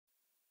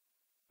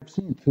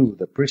Seen through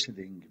the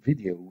preceding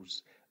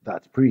videos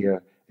that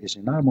prayer is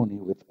in harmony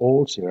with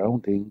all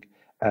surrounding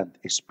and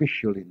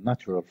especially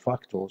natural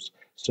factors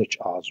such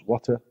as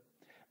water,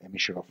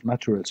 emission of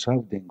natural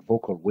sounding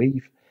vocal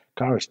wave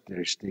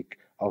characteristic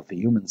of the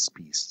human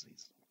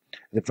species,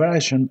 the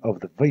variation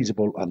of the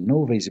visible and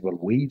no visible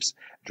waves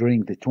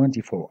during the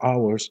 24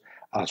 hours,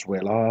 as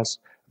well as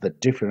the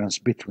difference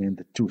between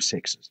the two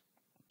sexes.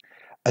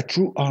 A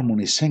true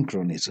harmony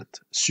synchronized,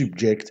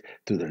 subject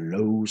to the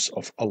laws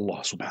of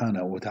Allah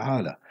subhanahu wa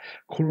ta'ala,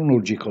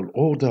 chronological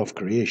order of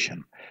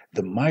creation,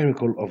 the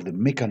miracle of the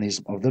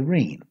mechanism of the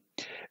rain.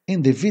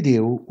 In the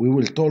video, we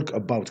will talk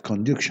about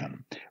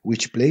conduction,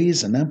 which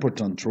plays an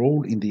important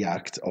role in the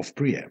act of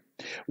prayer.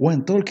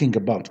 When talking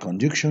about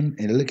conduction,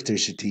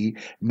 electricity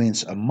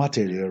means a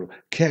material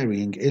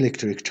carrying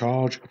electric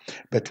charge,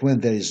 but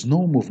when there is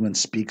no movement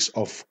speaks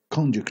of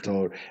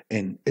conductor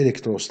in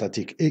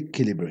electrostatic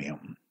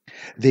equilibrium.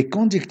 The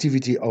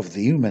conductivity of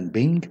the human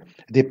being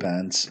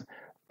depends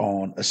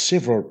on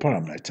several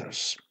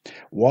parameters: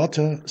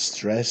 water,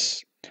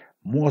 stress,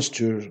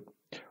 moisture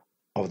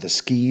of the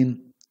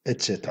skin,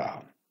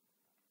 etc.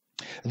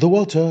 The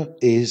water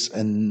is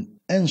an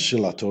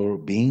insulator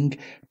being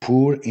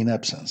poor in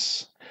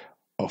absence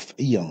of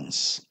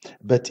ions,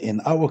 but in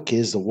our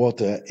case the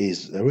water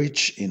is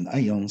rich in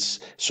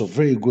ions, so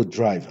very good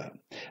driver.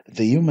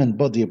 The human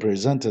body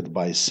presented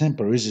by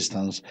simple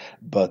resistance,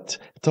 but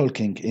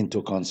taking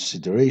into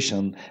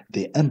consideration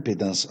the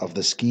impedance of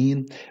the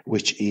skin,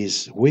 which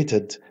is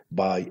weighted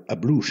by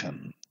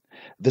ablution.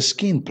 The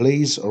skin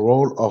plays a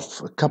role of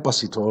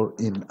capacitor.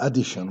 In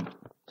addition,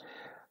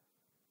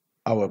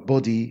 our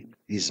body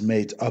is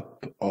made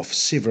up of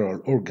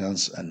several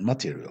organs and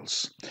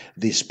materials.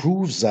 This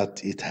proves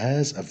that it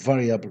has a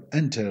variable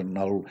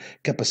internal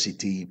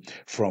capacity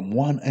from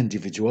one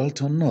individual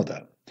to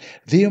another.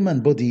 The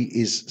human body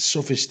is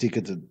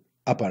sophisticated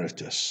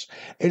apparatus.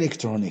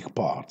 Electronic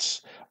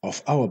parts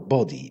of our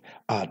body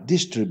are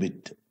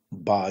distributed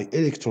by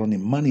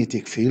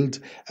electromagnetic field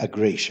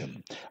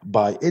aggregation,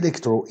 by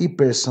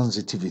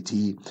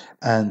electro-hypersensitivity,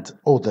 and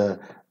other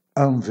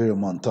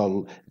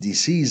environmental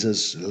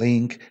diseases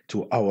linked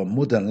to our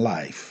modern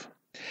life.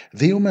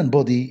 The human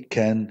body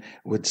can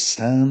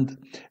withstand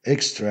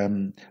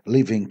extreme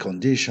living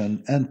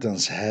condition,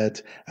 intense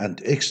heat,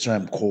 and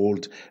extreme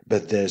cold,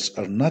 but there's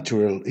are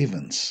natural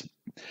events.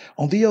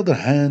 On the other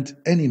hand,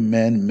 any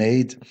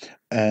man-made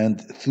and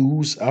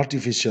thus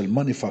artificial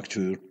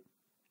manufacture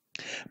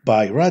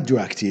by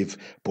radioactive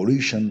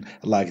pollution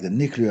like the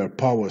nuclear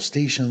power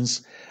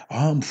stations,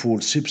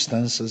 harmful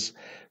substances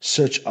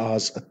such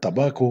as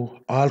tobacco,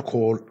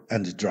 alcohol,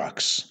 and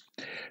drugs,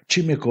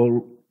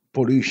 chemical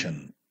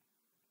pollution,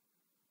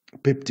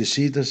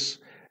 pesticides,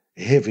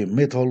 heavy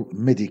metal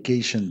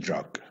medication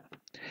drug,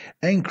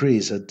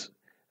 increased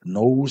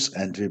noise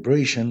and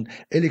vibration,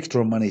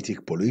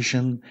 electromagnetic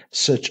pollution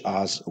such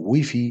as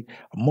Wi-Fi,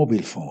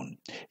 mobile phone.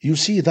 You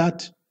see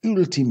that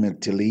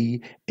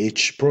ultimately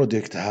each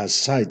product has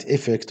side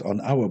effect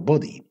on our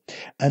body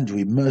and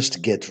we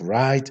must get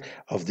rid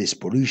of this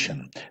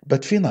pollution.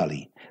 But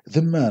finally,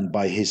 the man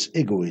by his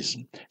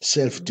egoism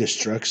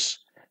self-destructs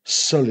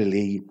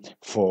solely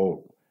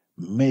for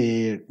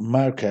mere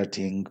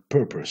marketing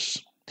purpose.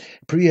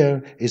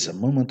 Prayer is a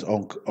moment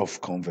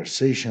of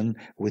conversation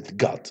with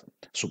God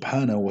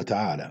subhanahu wa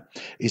ta'ala.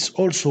 It's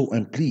also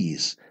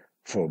implies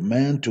for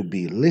man to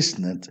be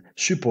listened,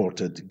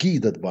 supported,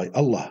 guided by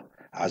Allah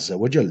Azza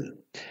wa Jal,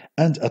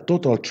 and a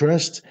total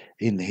trust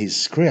in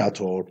his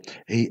creator.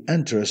 He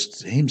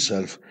entrusts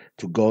himself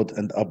to God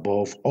and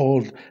above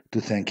all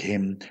to thank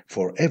him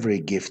for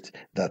every gift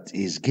that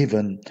is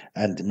given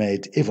and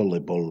made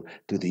available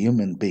to the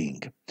human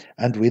being,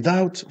 and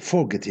without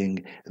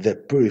forgetting the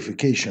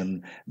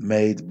purification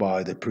made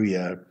by the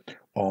prayer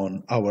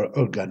on our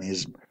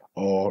organism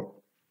or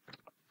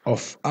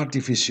of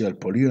artificial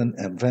pollution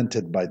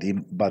invented by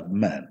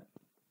man.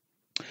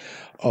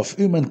 Of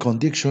human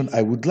condition,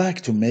 I would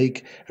like to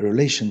make a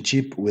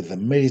relationship with the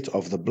merit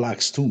of the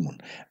black stone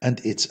and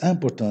its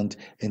importance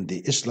in the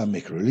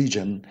Islamic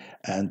religion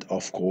and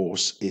of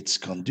course its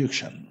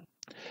conduction.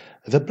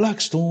 The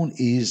black stone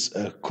is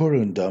a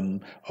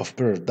corundum of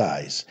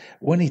paradise.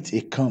 When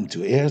it came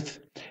to earth,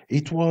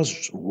 it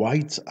was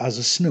white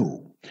as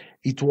snow.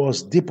 It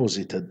was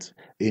deposited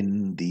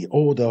in the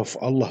order of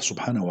Allah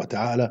subhanahu wa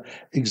ta'ala,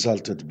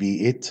 exalted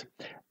be it,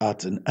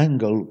 at an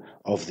angle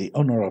of the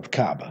honorable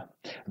Kaaba.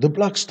 The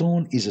black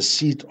stone is a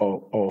set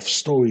of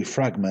story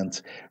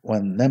fragments,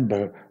 one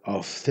number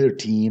of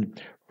 13,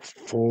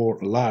 4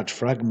 large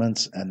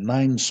fragments and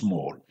 9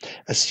 small.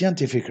 A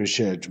scientific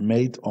research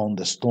made on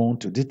the stone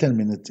to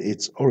determine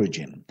its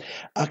origin,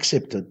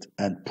 accepted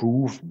and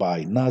proved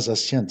by NASA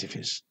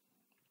scientists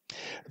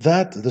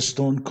that the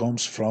stone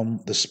comes from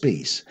the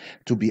space,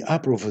 to be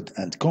approved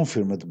and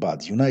confirmed by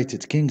the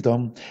United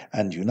Kingdom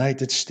and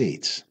United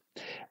States,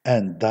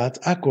 and that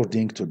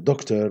according to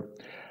Dr.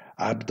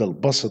 Abdel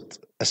Basit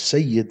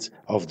As-Sayyid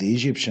of the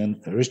Egyptian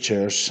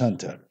Research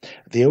Center,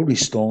 the holy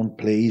stone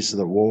plays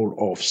the role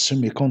of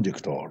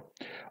semiconductor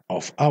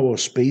of our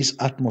space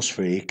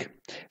atmospheric.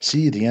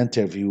 See the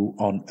interview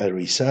on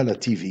Risala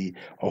TV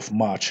of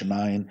March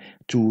 9,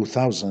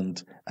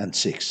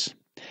 2006.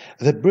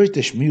 The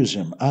British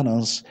Museum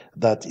announced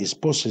that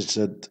it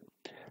possessed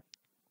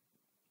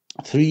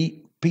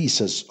three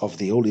pieces of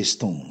the holy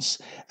stones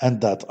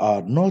and that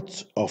are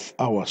not of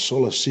our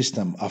solar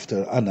system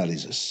after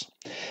analysis.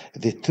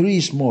 The three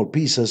small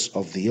pieces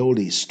of the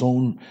holy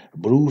stone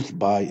brought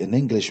by an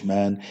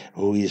Englishman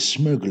who is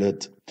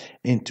smuggled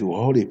into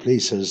holy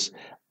places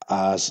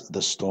as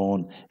the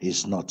stone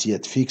is not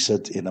yet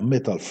fixed in a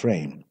metal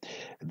frame.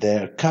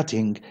 They're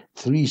cutting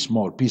three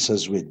small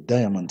pieces with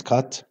diamond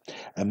cut,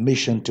 a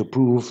mission to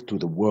prove to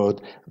the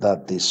world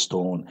that this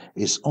stone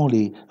is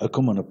only a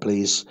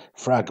commonplace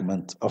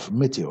fragment of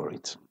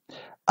meteorite.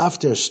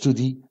 After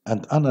study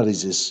and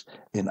analysis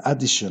in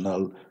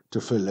additional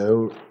to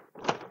follow,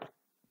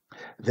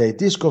 they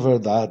discover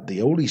that the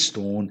holy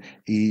stone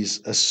is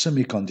a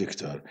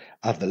semiconductor.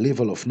 At the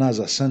level of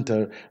NASA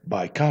Center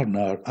by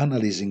Carner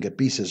analyzing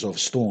pieces of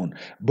stone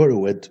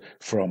borrowed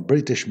from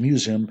British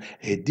Museum,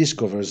 he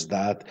discovers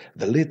that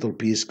the little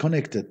piece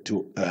connected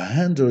to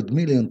 100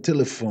 million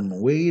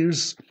telephone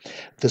wires,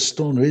 the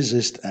stone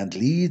resists and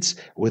leads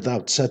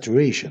without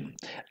saturation.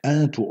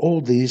 And to all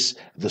this,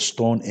 the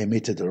stone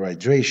emitted a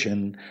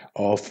radiation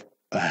of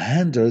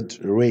 100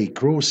 ray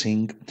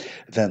crossing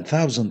than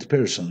 1,000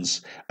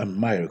 persons, a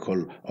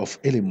miracle of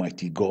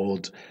almighty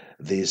God.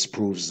 This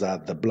proves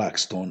that the black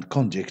stone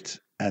conducts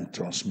and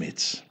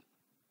transmits.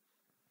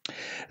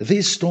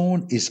 This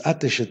stone is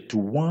attached to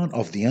one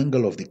of the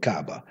angle of the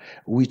Kaaba,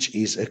 which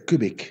is a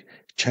cubic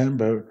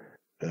chamber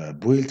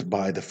built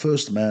by the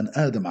first man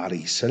Adam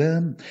alayhi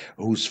salam,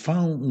 whose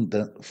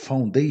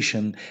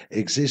foundation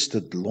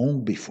existed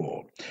long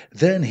before.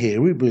 Then he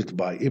rebuilt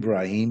by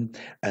Ibrahim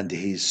and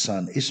his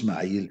son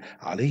Ismail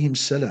alayhim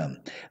salam.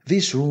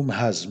 This room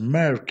has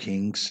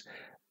markings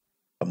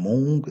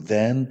among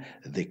them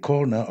the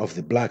corner of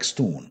the black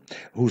stone,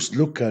 whose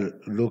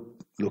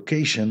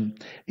location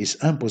is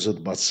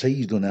imposed by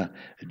Sayyiduna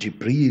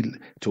Jibril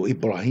to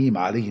Ibrahim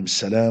alayhim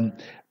salam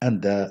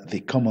under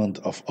the command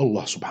of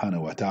Allah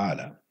subhanahu wa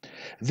ta'ala.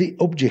 The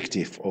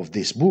objective of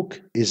this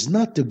book is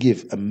not to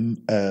give a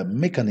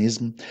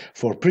mechanism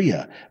for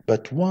prayer,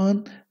 but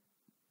on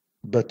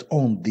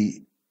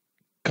the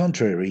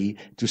contrary,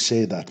 to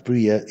say that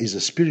prayer is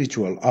a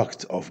spiritual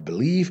act of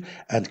belief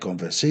and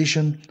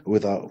conversation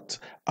without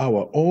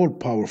our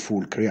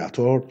all-powerful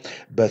Creator,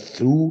 but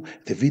through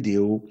the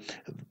video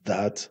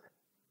that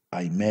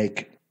I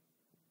make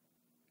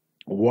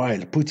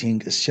while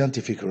putting a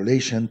scientific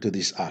relation to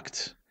this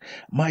act.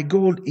 My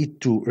goal is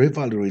to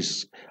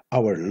revalorize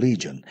our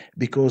religion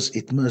because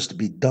it must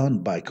be done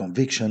by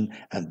conviction,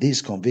 and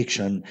this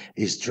conviction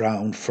is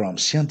drawn from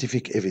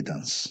scientific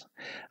evidence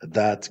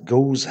that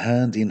goes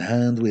hand in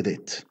hand with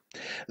it.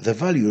 The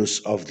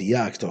values of the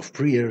act of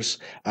prayers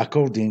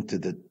according to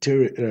the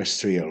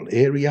terrestrial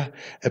area,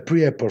 a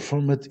prayer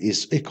performed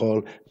is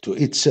equal to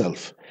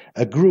itself.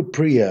 A group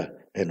prayer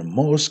in a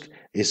mosque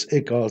is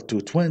equal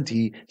to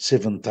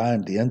 27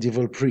 times the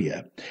individual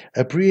prayer.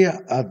 A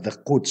prayer at the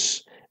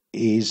Quds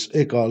is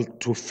equal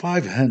to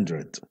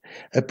 500.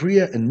 A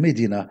prayer in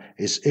Medina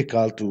is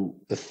equal to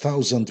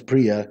 1,000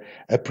 prayer.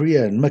 A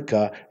prayer in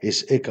Mecca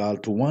is equal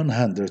to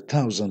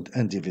 100,000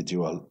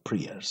 individual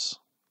prayers.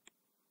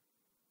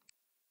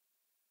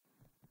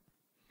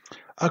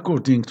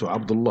 According to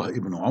Abdullah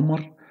ibn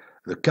Umar,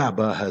 the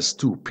Kaaba has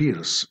two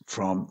pillars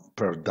from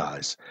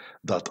paradise.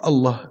 That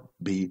Allah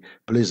be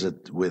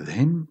pleased with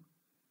him,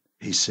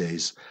 he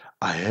says,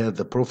 I heard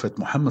the Prophet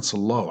Muhammad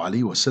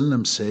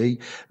ﷺ say,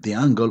 the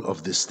angle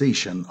of the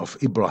station of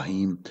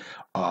Ibrahim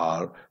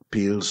are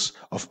pillars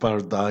of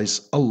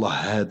paradise. Allah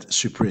had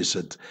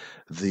suppressed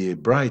the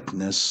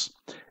brightness.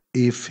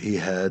 If he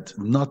had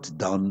not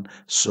done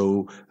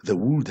so, they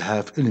would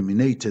have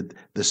eliminated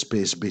the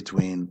space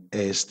between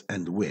east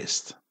and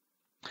west.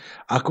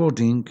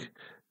 According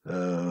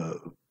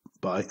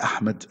by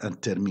Ahmed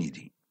and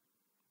Tirmidhi.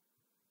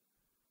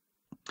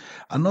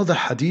 Another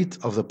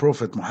hadith of the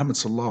Prophet Muhammad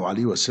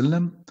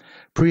ﷺ,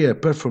 prayer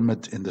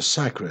performed in the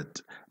sacred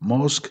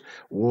mosque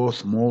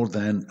worth more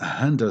than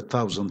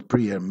 100,000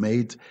 prayer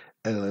made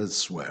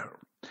elsewhere.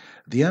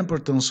 The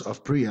importance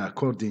of prayer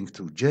according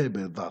to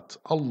Jabir that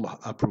Allah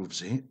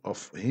approves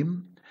of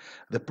him,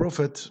 the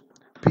Prophet,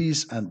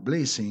 peace and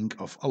blessing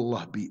of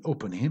Allah be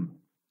upon him,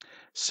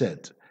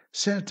 said,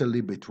 certainly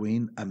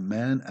between a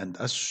man and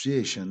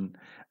association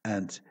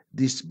and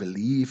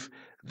disbelief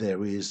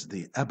there is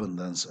the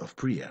abundance of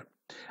prayer.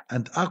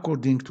 And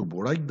according to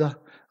Buraidah,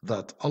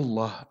 that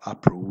Allah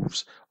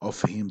approves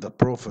of him, the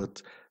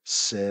Prophet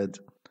said,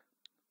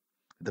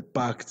 the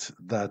pact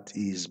that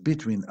is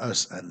between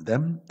us and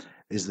them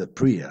is the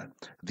prayer.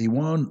 The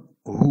one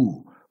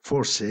who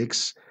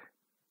forsakes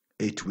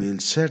it will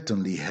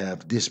certainly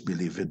have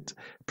disbelieved.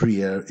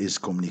 Prayer is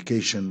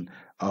communication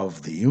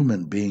of the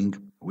human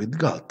being with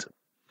God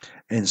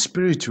in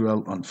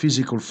spiritual and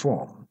physical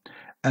form,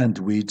 and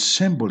which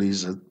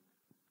symbolizes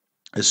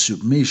a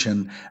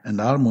submission and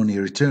harmony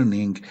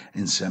returning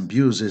in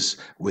symbiosis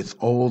with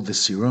all the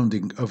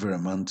surrounding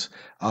environment,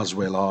 as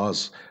well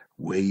as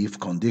wave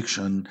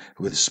conduction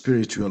with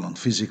spiritual and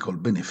physical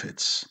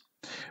benefits.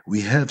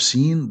 We have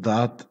seen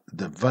that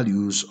the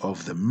values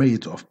of the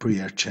merit of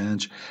prayer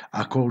change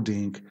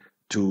according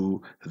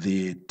to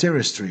the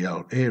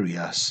terrestrial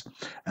areas,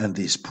 and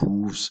this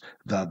proves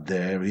that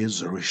there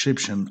is a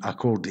reception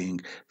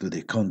according to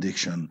the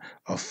condition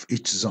of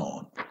each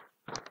zone.